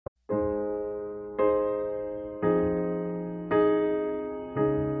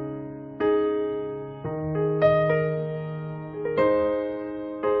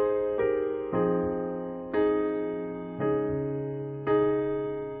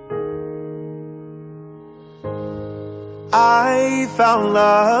I found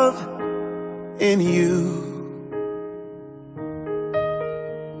love in you.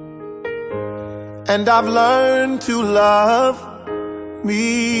 And I've learned to love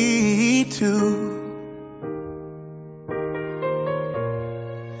me too.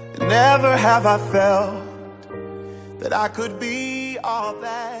 Never have I felt that I could be all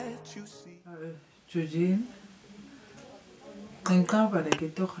that you see. Eugene, encanta de que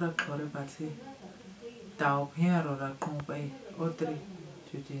toca corre bate. Tau piero la compa otri,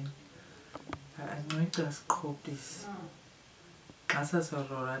 Eugene. I know it does cope this. As a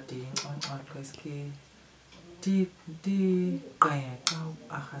sorora ding on Kreski. Di kaya kau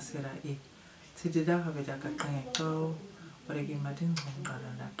akasera e. Tidida have a kaya kau. But I gave my dinner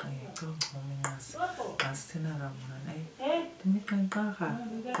and I can't go home as dinner ramon. To make a gaha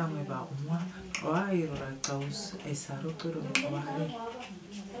come about one or I like those a sarukur or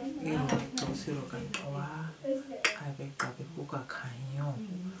I beg a book canyon.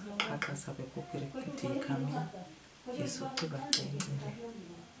 Akasabe Pukiriki coming. He's so good at the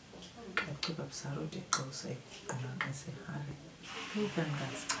I took up Sarodi goes and say, Harry, who can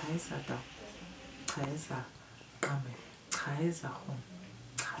guys Kaisa down? Kaisa, Amen.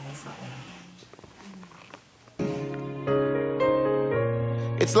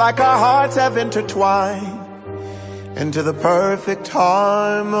 It's like our hearts have intertwined into the perfect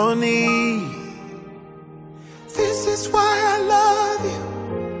harmony. This is why I love you.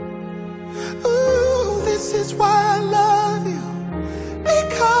 Ooh, this is why I love you.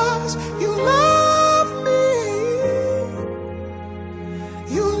 Because you love me.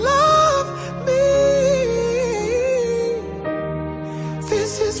 You love me.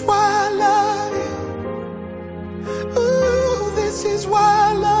 This is why I love you. Ooh, this is why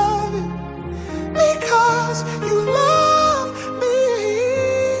I love you. Because you love me.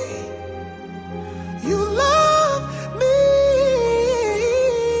 You love me.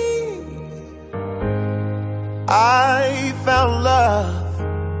 I found love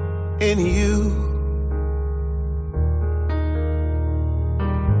in you.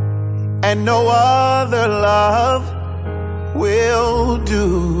 And no other love will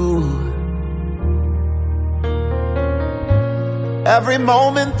do. Every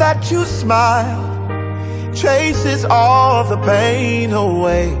moment that you smile chases all the pain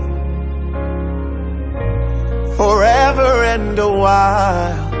away. Forever and a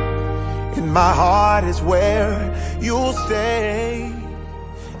while, in my heart is where you'll stay.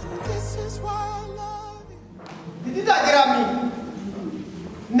 This is why I love you. Did I get me?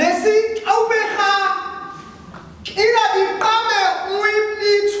 Nessie, Obeha. Ina bikame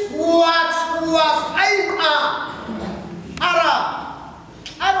uimnit what was I Ara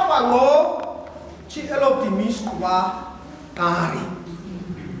Arabango Chi eloptimist wa kari.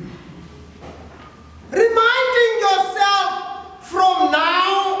 Reminding yourself from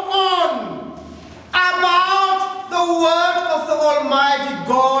now on about the word of the Almighty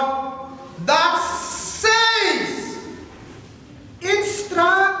God that says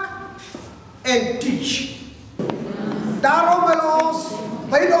instruct and teach. Daarom wil ons,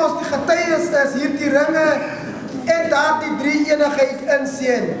 by ons die getuies is hier die ringe en daar die drie eenigheid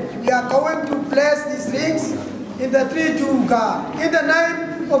inseen. We are going to place these rings in the three-doom God. In the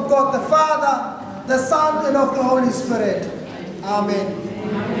name of God the Father, the Son, and of the Holy Spirit. Amen.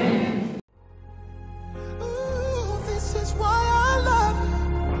 Amen. Ooh, this is why I love you.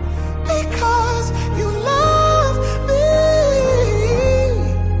 Because you love me.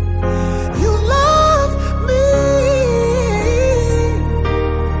 You love me.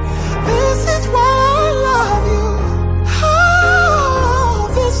 This is why I love you. Oh,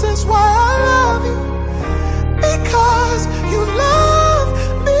 this is why I love you. Because you love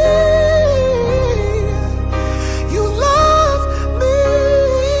me. You love me.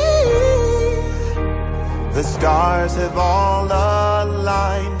 The stars have all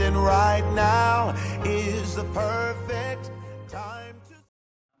aligned, and right now is the perfect time to.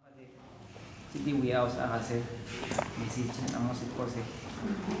 Jadi we are also hasil misi amos ikose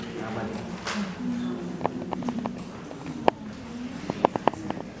abadi.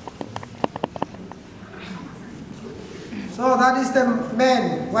 So that is the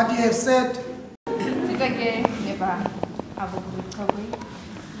man, what you have said. Sebagai neba abu kabui,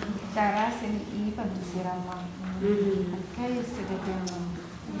 darah seni iban sirama. Kayu sebagai nam,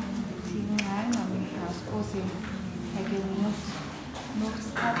 singai nam has osi, hagi nuk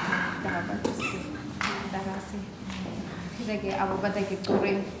start darah se. Sebagai abu badai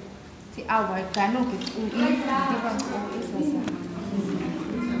kure, si awal kanu kit ui di bang ui sasa.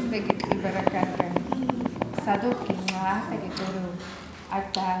 Sebagai ibaratkan. Sado kenya tadi toro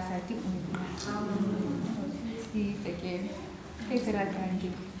atas hati umumnya. See again. It's a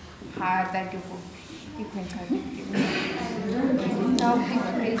candy. Hard that you put. You can have it. Now,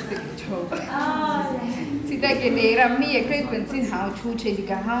 basic choke. See that again, there are me a frequency how to change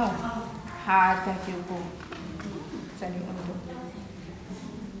the how hard that you go.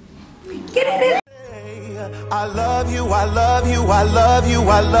 Get it. I love you, I love you, I love you,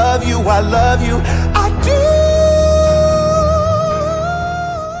 I love you, I love you, I do.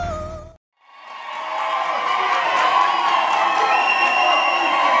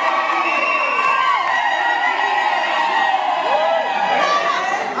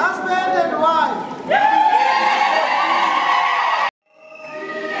 Husband and wife.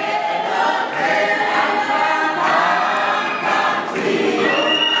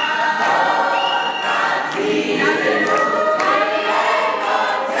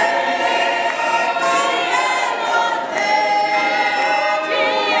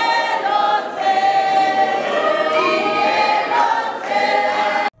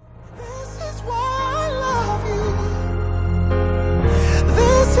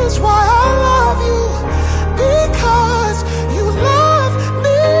 This is why I love you, because you love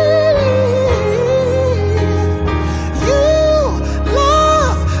me. You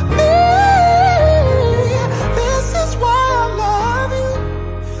love me. This is why I love you.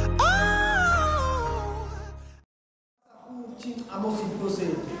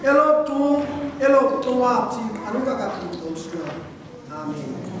 Amen.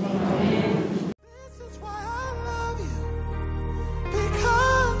 This is why I love you,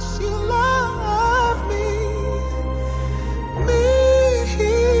 because you love me.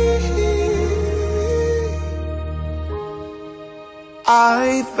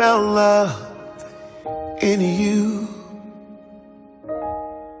 I felt love in you,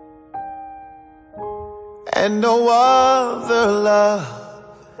 and no other love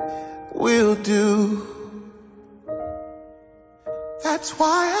will do. That's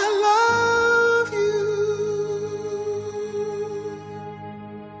why I love you.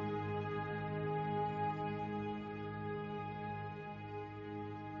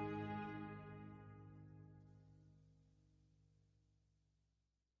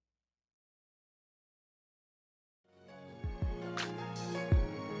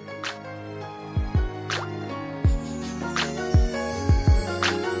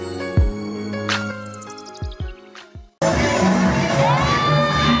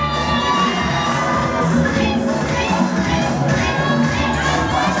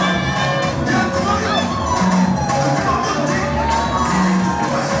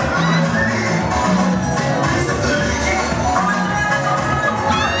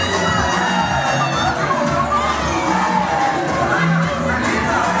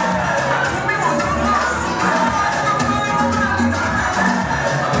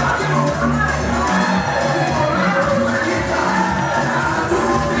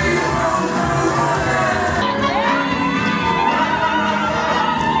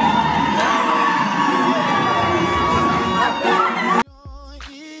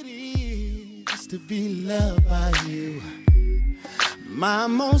 To be loved by you, my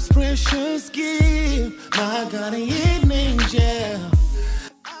most precious gift, my guardian angel.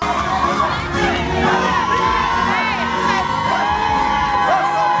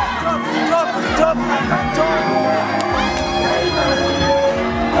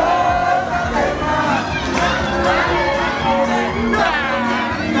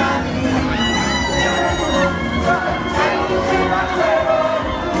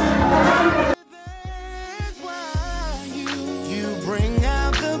 Bring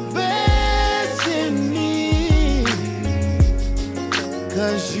out the best in me,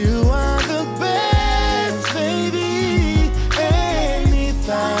 'cause you are the best, baby.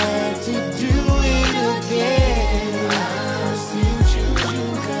 Anything to do it again, I'll still choose you,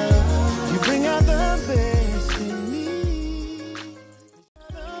 girl. You bring out the best in me,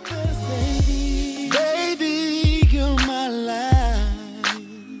 the best, baby. Baby, you're my life,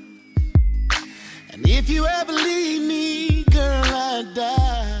 and if you ever leave me, girl, I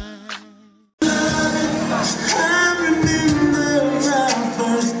die. I remember our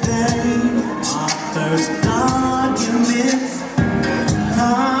first day, our first arguments,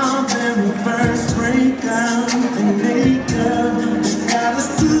 our very first breakout and makeup that got us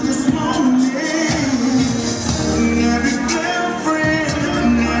to this moment. And every girlfriend,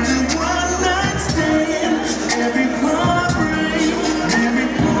 and every one night stand, every heartbreak, every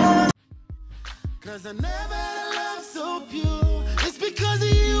part. 'Cause I never had a love so pure. It's because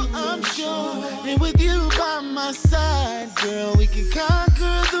of you, I'm sure. And with you by my side, girl, we can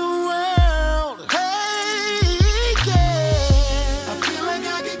conquer the world. Hey, yeah, I feel like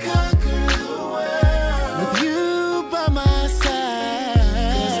I can conquer the world with you.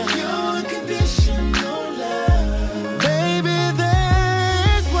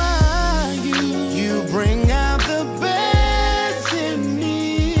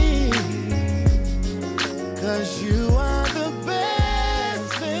 'cause you